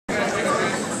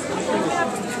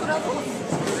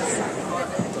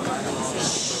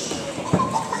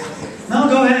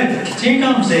Team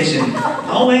conversation.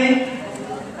 I'll wait.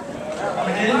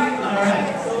 You did?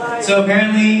 Alright. So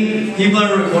apparently, people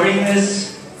are recording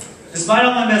this. Despite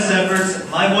all my best efforts,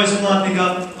 my voice will not pick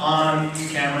up on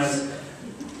cameras.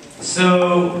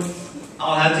 So,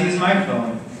 I'll have to use a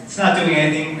microphone. It's not doing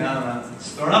anything.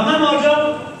 Just throwing up my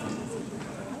mojo.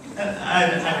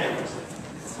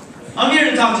 I'm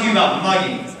here to talk to you about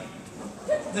mugging.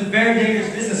 It's a very dangerous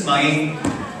business, mugging.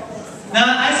 Now,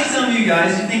 I see some of you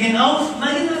guys, you're thinking, oh,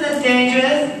 mugging not that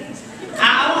dangerous.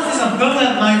 I want to see some proof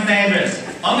that mugging's dangerous.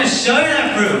 I'm going to show you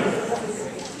that proof.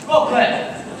 Roll clip.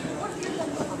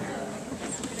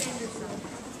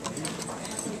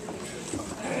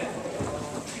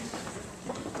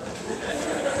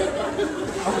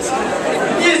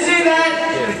 You see that?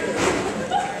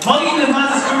 Mugging does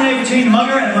not discriminate between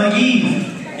mugger and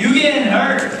muggee. You getting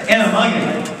hurt in a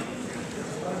mugging.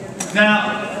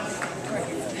 Now,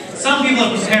 some people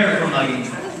are prepared for mugging.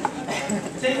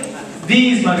 Take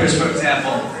these muggers, for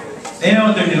example. They know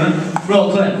what they're doing. Roll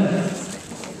clip.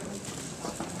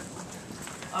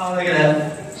 Oh, look at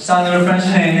that. Sound of a French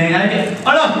shenanigans.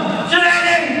 Oh no!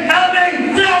 Shenanigans! Help me!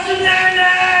 No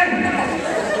shenanigans!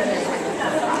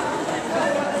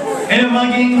 In a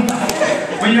mugging,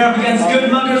 when you're up against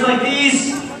good muggers like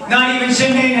these, not even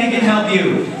shenanigans can help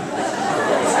you.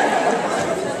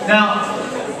 Now,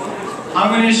 I'm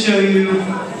going to show you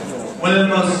one of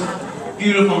the most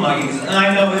beautiful muggings. And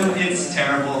I know it's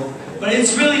terrible, but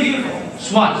it's really beautiful.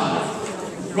 Just watch.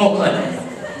 Roll clip.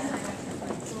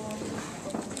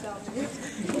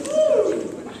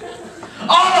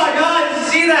 Oh my God! Did you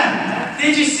see that?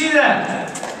 Did you see that?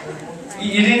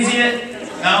 You didn't see it?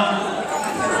 No?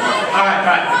 Alright.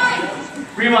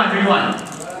 Rewind.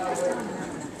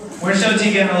 We're going to show it to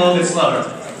you again a little bit slower.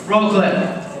 Roll clip.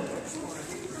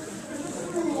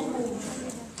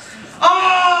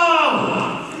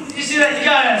 Oh! Did you see that? You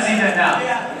gotta see that now.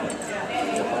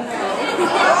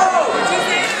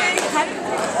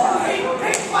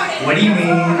 What do you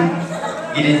mean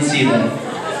you didn't see that?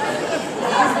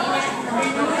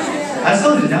 I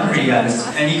slowed it down for you guys,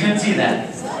 and you couldn't see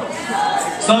that.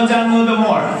 Slow it down a little bit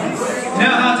more. You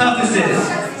know how tough this is?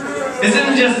 This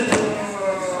isn't just...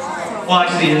 Well,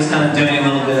 actually, it's kind of doing a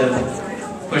little bit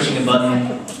of pushing a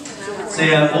button. So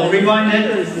yeah, we'll rewind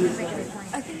it.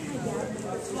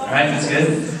 Alright, that's good.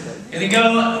 Gonna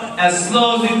go as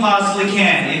slow as we possibly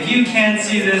can. If you can't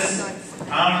see this,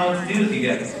 I don't know what to do with you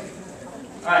guys.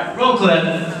 Alright, roll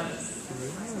clip.